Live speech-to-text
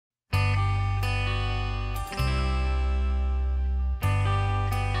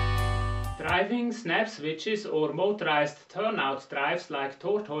Driving snap switches or motorized turnout drives like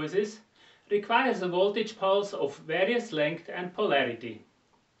tortoises requires a voltage pulse of various length and polarity.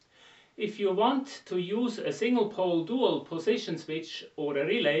 If you want to use a single pole dual position switch or a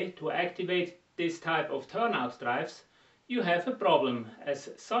relay to activate this type of turnout drives, you have a problem, as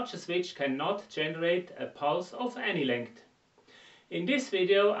such a switch cannot generate a pulse of any length. In this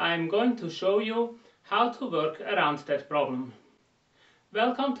video I am going to show you how to work around that problem.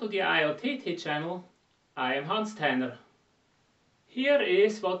 Welcome to the IoTT channel. I am Hans Tanner. Here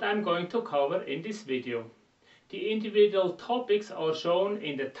is what I am going to cover in this video. The individual topics are shown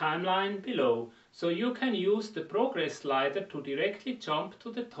in the timeline below, so you can use the progress slider to directly jump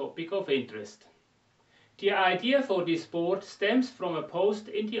to the topic of interest. The idea for this board stems from a post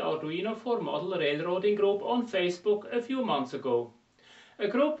in the Arduino for Model Railroading group on Facebook a few months ago. A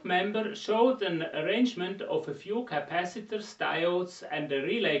group member showed an arrangement of a few capacitors, diodes and a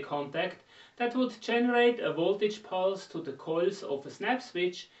relay contact that would generate a voltage pulse to the coils of a snap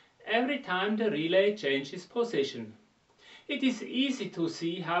switch every time the relay changes position. It is easy to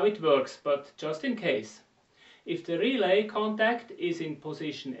see how it works, but just in case. If the relay contact is in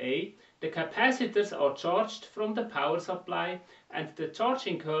position A, the capacitors are charged from the power supply and the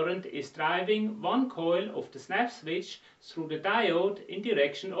charging current is driving one coil of the snap switch through the diode in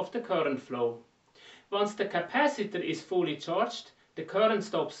direction of the current flow. Once the capacitor is fully charged, the current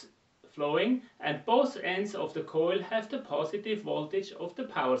stops flowing and both ends of the coil have the positive voltage of the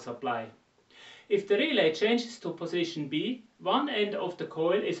power supply. If the relay changes to position B, one end of the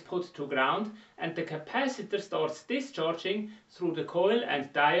coil is put to ground and the capacitor starts discharging through the coil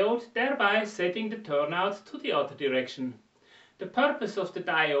and diode, thereby setting the turnout to the other direction. The purpose of the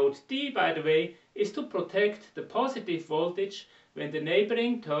diode D, by the way, is to protect the positive voltage when the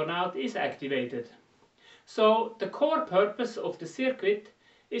neighboring turnout is activated. So the core purpose of the circuit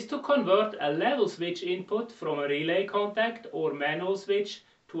is to convert a level switch input from a relay contact or manual switch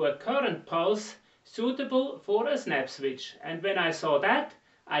to a current pulse suitable for a snap switch, and when I saw that,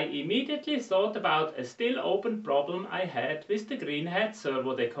 I immediately thought about a still open problem I had with the greenhead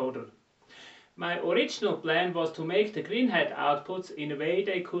servo decoder. My original plan was to make the greenhead outputs in a way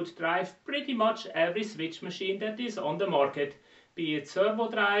they could drive pretty much every switch machine that is on the market, be it servo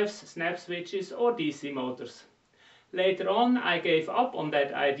drives, snap switches or DC motors. Later on I gave up on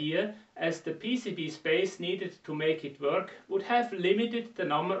that idea, as the PCB space needed to make it work would have limited the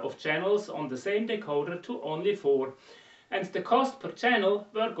number of channels on the same decoder to only 4, and the cost per channel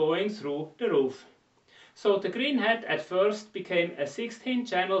were going through the roof. So the greenhead at first became a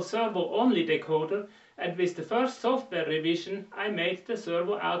 16-channel servo-only decoder, and with the first software revision I made the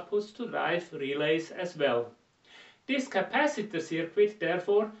servo outputs to drive relays as well. This capacitor circuit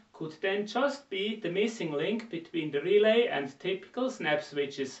therefore could then just be the missing link between the relay and typical snap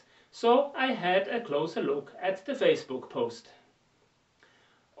switches, so I had a closer look at the Facebook post.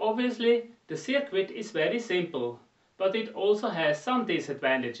 Obviously, the circuit is very simple, but it also has some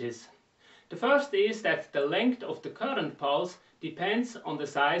disadvantages. The first is that the length of the current pulse depends on the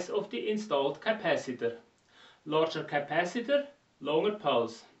size of the installed capacitor. Larger capacitor, longer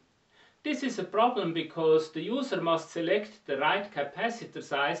pulse. This is a problem because the user must select the right capacitor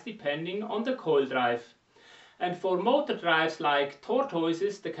size depending on the coil drive. And for motor drives like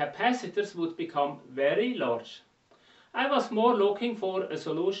tortoises, the capacitors would become very large. I was more looking for a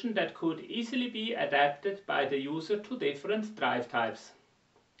solution that could easily be adapted by the user to different drive types.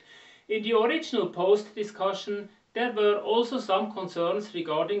 In the original post discussion, there were also some concerns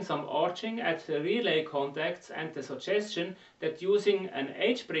regarding some arching at the relay contacts and the suggestion that using an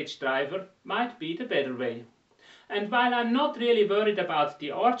H-bridge driver might be the better way. And while I'm not really worried about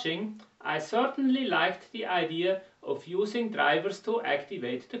the arching, I certainly liked the idea of using drivers to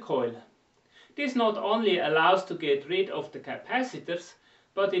activate the coil. This not only allows to get rid of the capacitors,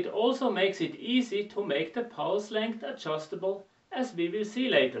 but it also makes it easy to make the pulse length adjustable, as we will see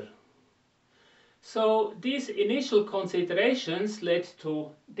later. So these initial considerations led to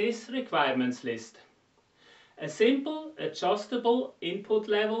this requirements list. A simple adjustable input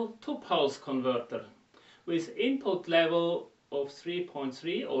level to pulse converter with input level of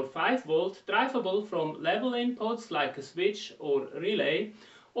 3.3 or 5 volt, drivable from level inputs like a switch or relay,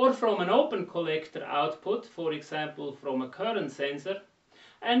 or from an open collector output, for example from a current sensor,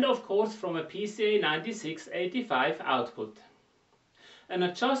 and of course from a PCA 9685 output. An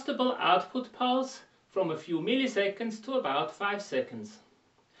adjustable output pulse from a few milliseconds to about 5 seconds.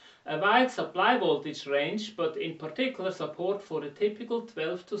 A wide supply voltage range, but in particular support for a typical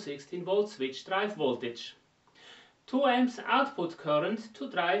 12 to 16 volt switch drive voltage. 2 amps output current to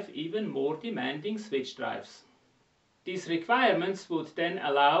drive even more demanding switch drives. These requirements would then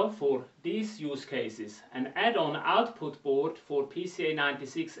allow for these use cases: an add-on output board for PCA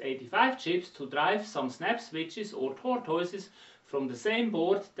 9685 chips to drive some snap switches or tortoises from the same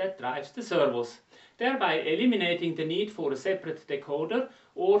board that drives the servos, thereby eliminating the need for a separate decoder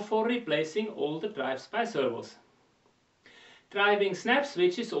or for replacing all the drives by servos. Driving snap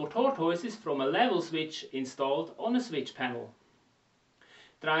switches or tortoises from a level switch installed on a switch panel.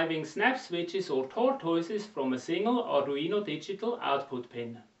 Driving snap switches or tortoises from a single Arduino digital output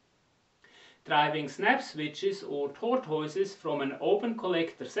pin. Driving snap switches or tortoises from an open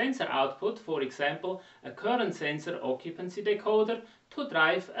collector sensor output, for example a current sensor occupancy decoder, to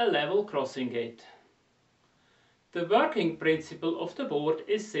drive a level crossing gate. The working principle of the board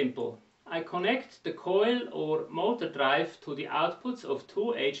is simple. I connect the coil or motor drive to the outputs of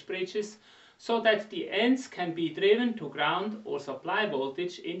two H-bridges so that the ends can be driven to ground or supply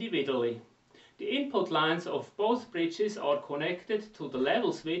voltage individually. The input lines of both bridges are connected to the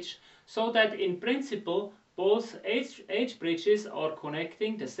level switch so that in principle both H-bridges are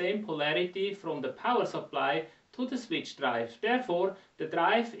connecting the same polarity from the power supply to the switch drive. Therefore, the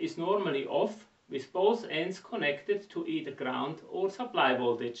drive is normally off with both ends connected to either ground or supply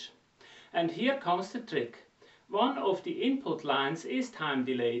voltage. And here comes the trick. One of the input lines is time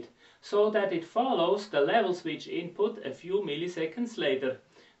delayed, so that it follows the level switch input a few milliseconds later,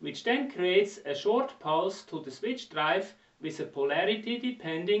 which then creates a short pulse to the switch drive with a polarity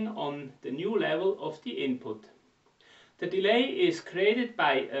depending on the new level of the input. The delay is created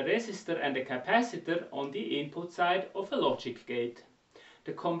by a resistor and a capacitor on the input side of a logic gate.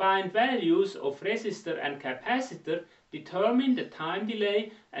 The combined values of resistor and capacitor determine the time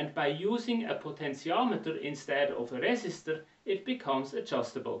delay, and by using a potentiometer instead of a resistor, it becomes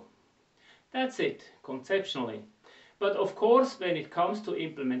adjustable. That's it, conceptually. But of course, when it comes to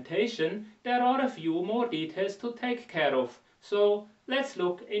implementation, there are a few more details to take care of, so let's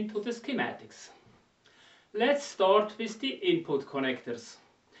look into the schematics. Let's start with the input connectors.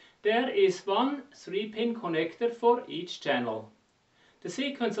 There is one 3-pin connector for each channel. The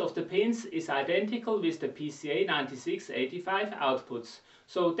sequence of the pins is identical with the PCA 9685 outputs,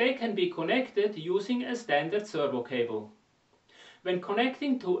 so they can be connected using a standard servo cable. When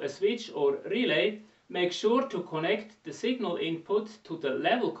connecting to a switch or relay, make sure to connect the signal input to the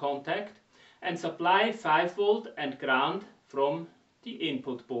level contact and supply 5 volt and ground from the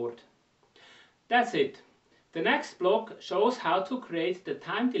input board. That's it. The next block shows how to create the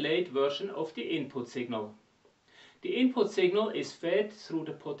time-delayed version of the input signal. The input signal is fed through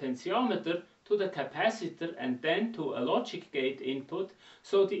the potentiometer to the capacitor and then to a logic gate input,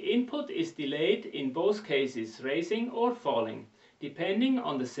 so the input is delayed in both cases, rising or falling, depending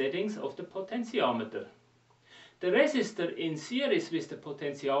on the settings of the potentiometer. The resistor in series with the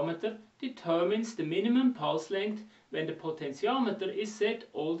potentiometer determines the minimum pulse length when the potentiometer is set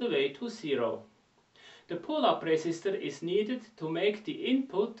all the way to 0. The pull-up resistor is needed to make the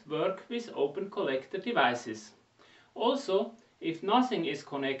input work with open collector devices. Also, if nothing is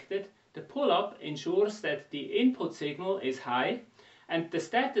connected, the pull-up ensures that the input signal is high and the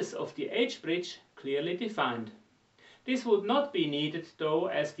status of the H-bridge clearly defined. This would not be needed though,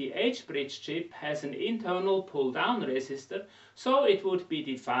 as the H-bridge chip has an internal pull-down resistor, so it would be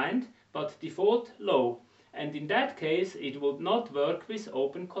defined but default low, and in that case it would not work with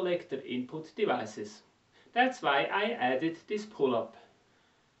open collector input devices. That's why I added this pull-up.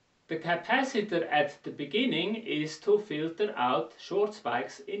 The capacitor at the beginning is to filter out short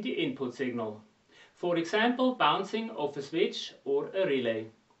spikes in the input signal, for example bouncing of a switch or a relay.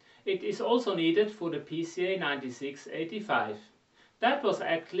 It is also needed for the PCA 9685. That was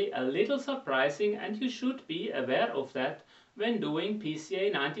actually a little surprising, and you should be aware of that when doing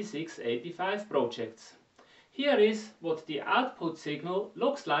PCA 9685 projects. Here is what the output signal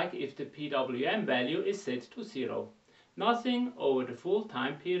looks like if the PWM value is set to 0. Nothing over the full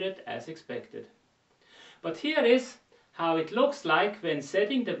time period as expected. But here is how it looks like when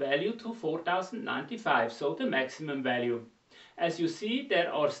setting the value to 4095, so the maximum value. As you see,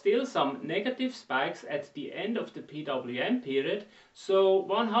 there are still some negative spikes at the end of the PWM period, so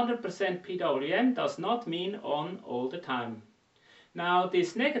 100% PWM does not mean on all the time. Now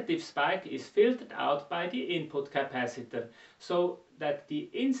this negative spike is filtered out by the input capacitor, so that the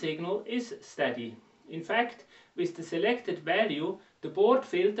in signal is steady. In fact, with the selected value, the board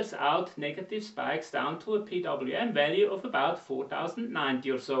filters out negative spikes down to a PWM value of about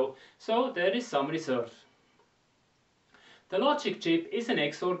 4090 or so, so there is some reserve. The logic chip is an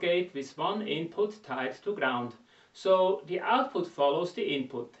XOR gate with one input tied to ground, so the output follows the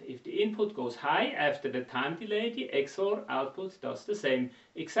input. If the input goes high after the time delay, the XOR output does the same,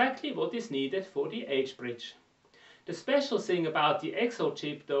 exactly what is needed for the H-bridge. The special thing about the XOR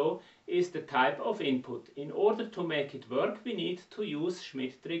chip though is the type of input. In order to make it work, we need to use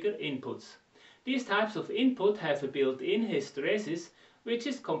Schmitt Trigger inputs. These types of input have a built-in hysteresis which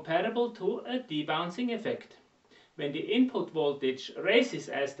is comparable to a debouncing effect. When the input voltage raises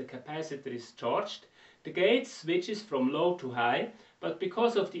as the capacitor is charged, the gate switches from low to high, but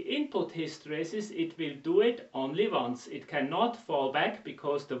because of the input hysteresis it will do it only once. It cannot fall back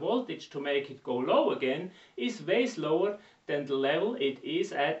because the voltage to make it go low again is way slower than the level it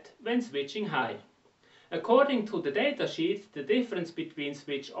is at when switching high. According to the datasheet, the difference between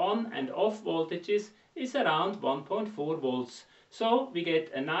switch on and off voltages is around 1.4 volts, so we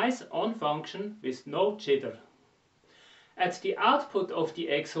get a nice on function with no jitter. At the output of the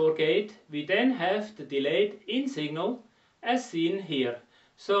XOR gate, we then have the delayed in signal as seen here,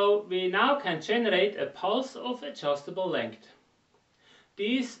 so we now can generate a pulse of adjustable length.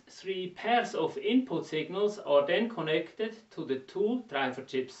 These three pairs of input signals are then connected to the two driver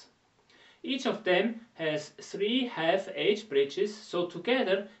chips. Each of them has 3 half H bridges, so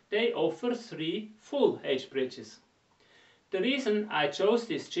together they offer 3 full H bridges. The reason I chose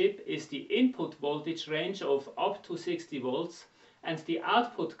this chip is the input voltage range of up to 60 volts and the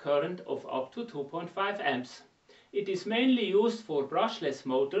output current of up to 2.5 amps. It is mainly used for brushless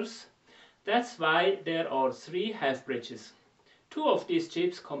motors, that's why there are 3 half bridges. 2 of these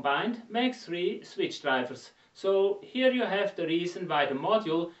chips combined make 3 switch drivers, so here you have the reason why the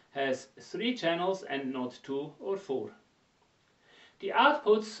module has 3 channels and not 2 or 4. The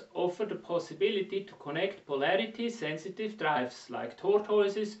outputs offer the possibility to connect polarity sensitive drives like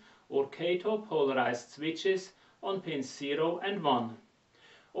tortoises or Kato polarized switches on pins 0 and 1,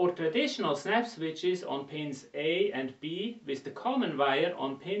 or traditional snap switches on pins A and B with the common wire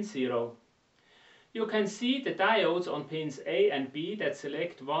on pin 0. You can see the diodes on pins A and B that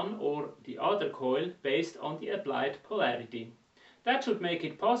select one or the other coil based on the applied polarity. That should make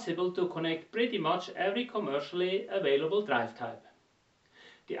it possible to connect pretty much every commercially available drive type.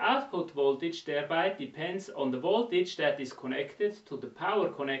 The output voltage thereby depends on the voltage that is connected to the power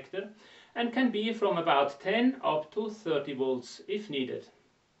connector and can be from about 10 up to 30 volts if needed.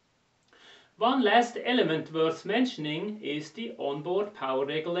 One last element worth mentioning is the onboard power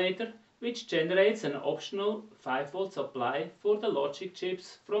regulator, which generates an optional 5 volt supply for the logic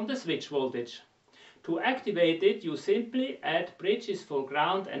chips from the switch voltage. To activate it, you simply add bridges for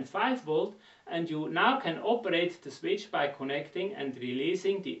ground and 5 volt, and you now can operate the switch by connecting and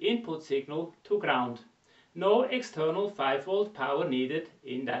releasing the input signal to ground. No external 5 volt power needed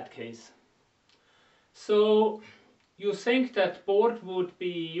in that case. So you think that board would be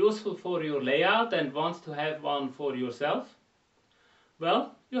useful for your layout and want to have one for yourself?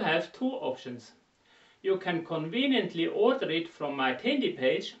 Well, you have 2 options. You can conveniently order it from my Tindie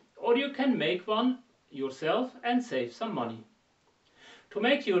page, or you can make one yourself and save some money. To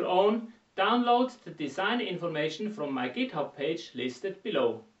make your own, download the design information from my GitHub page listed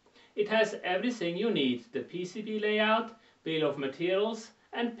below. It has everything you need: the PCB layout, bill of materials,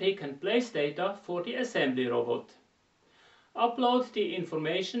 and pick and place data for the assembly robot. Upload the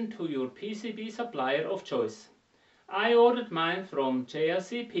information to your PCB supplier of choice. I ordered mine from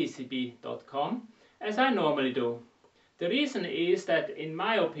jlcpcb.com, as I normally do. The reason is that, in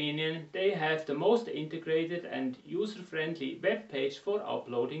my opinion, they have the most integrated and user-friendly web page for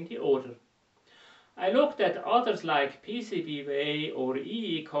uploading the order. I looked at others like PCBWay or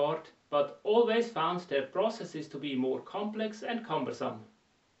EECART, but always found their processes to be more complex and cumbersome.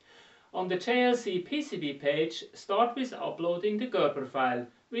 On the JLC PCB page, start with uploading the Gerber file,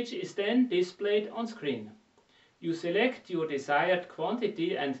 which is then displayed on screen. You select your desired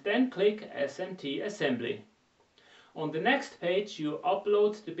quantity and then click SMT Assembly. On the next page you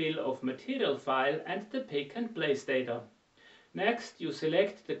upload the bill of material file and the pick and place data. Next you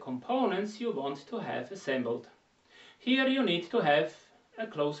select the components you want to have assembled. Here you need to have a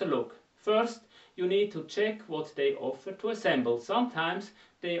closer look. First, you need to check what they offer to assemble. Sometimes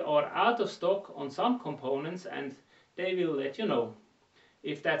they are out of stock on some components and they will let you know.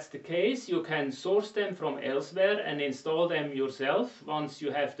 If that's the case, you can source them from elsewhere and install them yourself once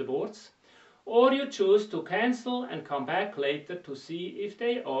you have the boards, or you choose to cancel and come back later to see if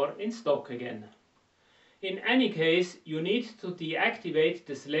they are in stock again. In any case, you need to deactivate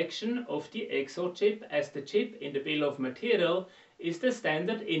the selection of the XOR chip, as the chip in the bill of material is the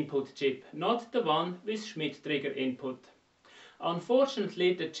standard input chip, not the one with Schmitt Trigger input.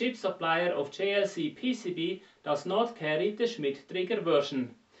 Unfortunately, the chip supplier of JLC PCB does not carry the Schmitt Trigger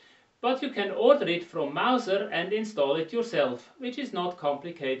version, but you can order it from Mouser and install it yourself, which is not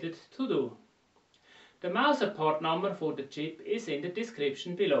complicated to do. The Mouser part number for the chip is in the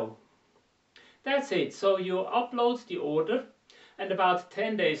description below. That's it, so you upload the order and about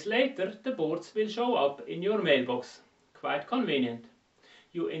 10 days later the boards will show up in your mailbox. Quite convenient.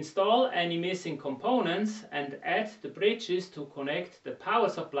 You install any missing components and add the bridges to connect the power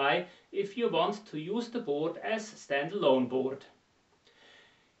supply if you want to use the board as standalone board.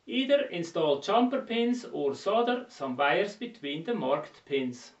 Either install jumper pins or solder some wires between the marked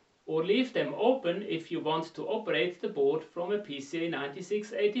pins, or leave them open if you want to operate the board from a PCA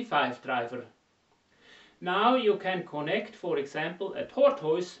 9685 driver. Now you can connect, for example, a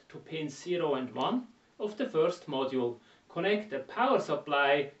tortoise to pins 0 and 1 of the first module, connect the power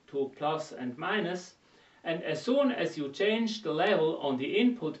supply to plus and minus, and as soon as you change the level on the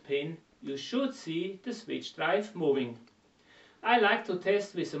input pin, you should see the switch drive moving. I like to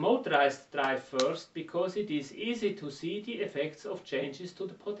test with a motorized drive first because it is easy to see the effects of changes to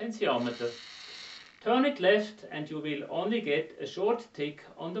the potentiometer. Turn it left and you will only get a short tick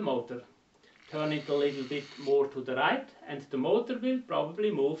on the motor. Turn it a little bit more to the right and the motor will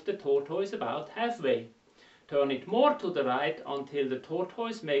probably move the tortoise about halfway. Turn it more to the right until the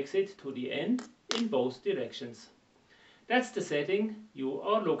tortoise makes it to the end in both directions. That's the setting you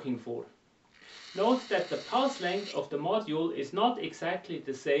are looking for. Note that the pulse length of the module is not exactly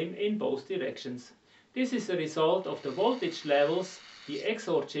the same in both directions. This is a result of the voltage levels the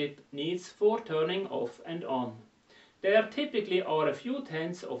XOR chip needs for turning off and on. There typically are a few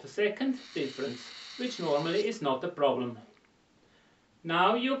tenths of a second difference, which normally is not a problem.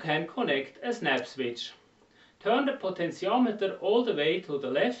 Now you can connect a snap switch. Turn the potentiometer all the way to the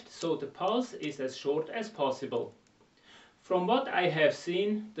left so the pulse is as short as possible. From what I have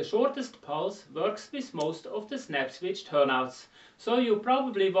seen, the shortest pulse works with most of the snap switch turnouts, so you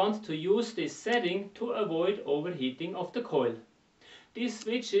probably want to use this setting to avoid overheating of the coil. These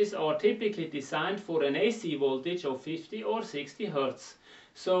switches are typically designed for an AC voltage of 50 or 60 Hz,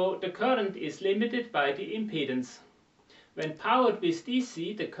 so the current is limited by the impedance. When powered with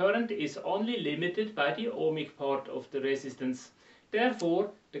DC, the current is only limited by the ohmic part of the resistance.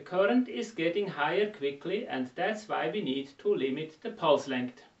 Therefore, the current is getting higher quickly, and that's why we need to limit the pulse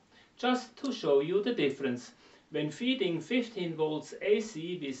length. Just to show you the difference, when feeding 15 volts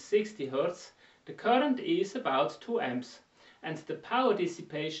AC with 60 Hz, the current is about 2 amps, and the power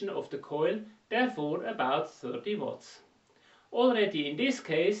dissipation of the coil therefore about 30 watts. Already in this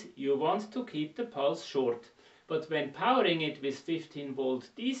case, you want to keep the pulse short, but when powering it with 15 volt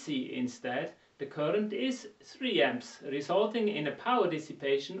DC instead, the current is 3 amps, resulting in a power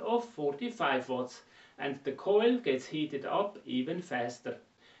dissipation of 45 watts, and the coil gets heated up even faster.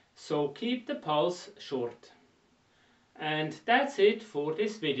 So keep the pulse short. And that's it for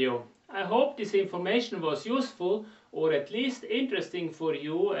this video. I hope this information was useful or at least interesting for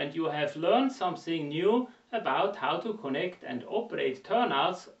you, and you have learned something new about how to connect and operate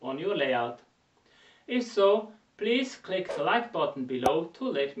turnouts on your layout. If so, please click the like button below to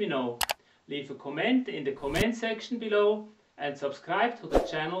let me know. Leave a comment in the comment section below and subscribe to the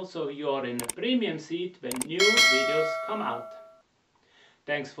channel so you are in a premium seat when new videos come out.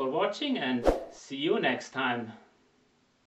 Thanks for watching and see you next time.